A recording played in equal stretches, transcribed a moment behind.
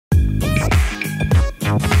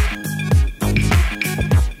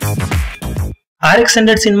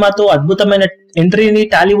RX100 సినిమాతో అద్భుతమైన ఎంట్రీని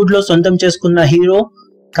టాలీవుడ్ లో సొంతం చేసుకున్న హీరో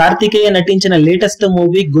కార్తికేయ నటించిన లేటెస్ట్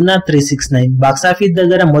మూవీ Guna369 బాక్సాఫీస్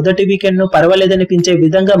దగ్గర మొదటి వీకెండ్ ను పర్వాలేదనిపించే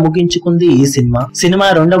విధంగా ముగించుకుంది ఈ సినిమా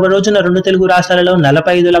రెండవ రోజున రెండు తెలుగు రాష్ట్రాలలో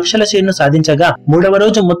 45 లక్షల షేర్ను సాధించగా మూడవ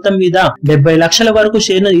రోజు మొత్తం మీద 70 లక్షల వరకు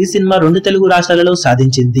షేర్ను ఈ సినిమా రెండు తెలుగు రాష్ట్రాలలో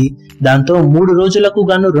సాధించింది. దాంతో 3 రోజులకు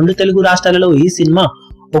గాను రెండు తెలుగు రాష్ట్రాలలో ఈ సినిమా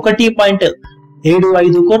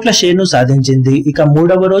 1.75 కోట్ల షేర్ను సాధించింది. ఇక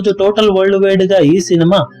మూడవ రోజు టోటల్ వరల్డ్ వైడ్ గా ఈ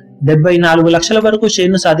సినిమా 74 లక్షల వరకు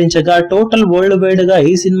షేర్ను సాధించగా టోటల్ వరల్డ్ వైడ్ గా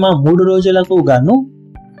ఈ సినిమా 3 రోజులకు గాను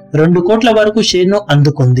 2 కోట్ల వరకు షేర్ను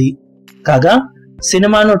అందుకుంది. కాగా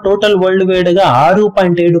సినిమాను టోటల్ వరల్డ్ వైడ్ గా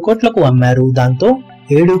 6.7 కోట్లకు అమ్మారు. దాంతో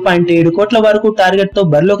 7.7 కోట్ల వరకు టార్గెట్ తో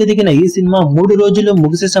బరిలోకి దిగిన ఈ సినిమా 3 రోజులు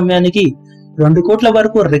ముగిసే సమయానికి 2 కోట్ల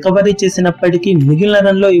వరకు రికవరీ చేసినప్పటికీ మిగిలిన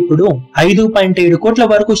రన్ లో ఇప్పుడు 5.7 కోట్ల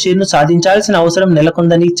వరకు షేర్ను సాధించాల్సిన అవసరం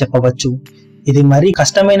నెలకొందని చెప్పవచ్చు. ఇది మరీ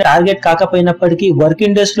కష్టమైన టార్గెట్ కాకపోయినప్పటికీ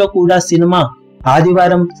వర్కింగ్ డేస్ లో కూడా సినిమా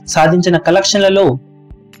ఆదివారం సాధించిన కలెక్షన్లలో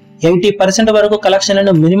 80% వరకు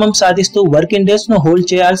కలెక్షన్లను మినిమం సాధిస్తూ వర్కింగ్ డేస్ ను హోల్డ్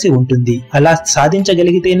చేయాల్సి ఉంటుంది. అలా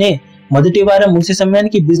సాధించగలిగితేనే మొదటి వారం ముగిసే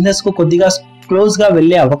సమయానికి బిజినెస్ కు కొద్దిగా క్లోజ్ గా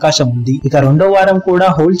వెళ్లే అవకాశం ఉంది. ఇక రెండో వారం కూడా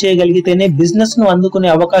హోల్డ్ చేయగలిగితేనే బిజినెస్ ను అందుకునే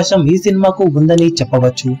అవకాశం ఈ సినిమాకు ఉందని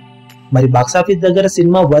చెప్పవచ్చు. మరి బాక్సాఫీస్ దగ్గర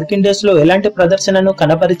సినిమా వర్కింగ్ డేస్ లో ఎలాంటి ప్రదర్శనను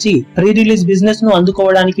కనపరిచి ప్రీ రిలీజ్ బిజినెస్ ను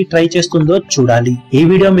అందుకోవడానికి ట్రై చేస్తుందో చూడాలి. ఈ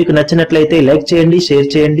వీడియో మీకు నచ్చినట్లయితే లైక్ చేయండి, షేర్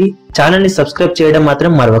చేయండి, ఛానల్ ని సబ్స్క్రైబ్ చేయడం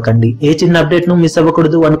మాత్రం మరవకండి. ఏ చిన్న అప్డేట్ ను మిస్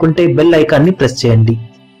అవ్వకూడదు అనుకుంటే బెల్ ఐకాన్ ని ప్రెస్ చేయండి.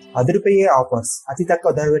 అదిరిపోయే ఆఫర్స్, అతి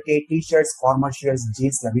తక్కువ ధరకే T shirts, formal shirts,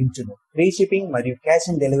 jeans లభించును. ఫ్రీ షిప్పింగ్ మరియు క్యాష్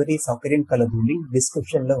ఆన్ డెలివరీ సౌకర్యం కలదు. లింక్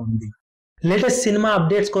డిస్క్రిప్షన్ లో ఉంది. లేటెస్ట్ సినిమా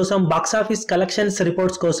అప్డేట్స్ కోసం, బాక్సాఫీస్ కలెక్షన్స్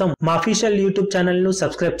రిపోర్ట్స్ కోసం మా అఫీషియల్ యూట్యూబ్ ఛానల్ ను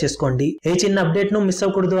సబ్స్క్రైబ్ చేసుకోండి. ఏ చిన్న అప్డేట్ ను మిస్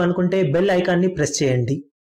అవ్వకూడదు అనుకుంటే బెల్ ఐకాన్ ని ప్రెస్ చేయండి.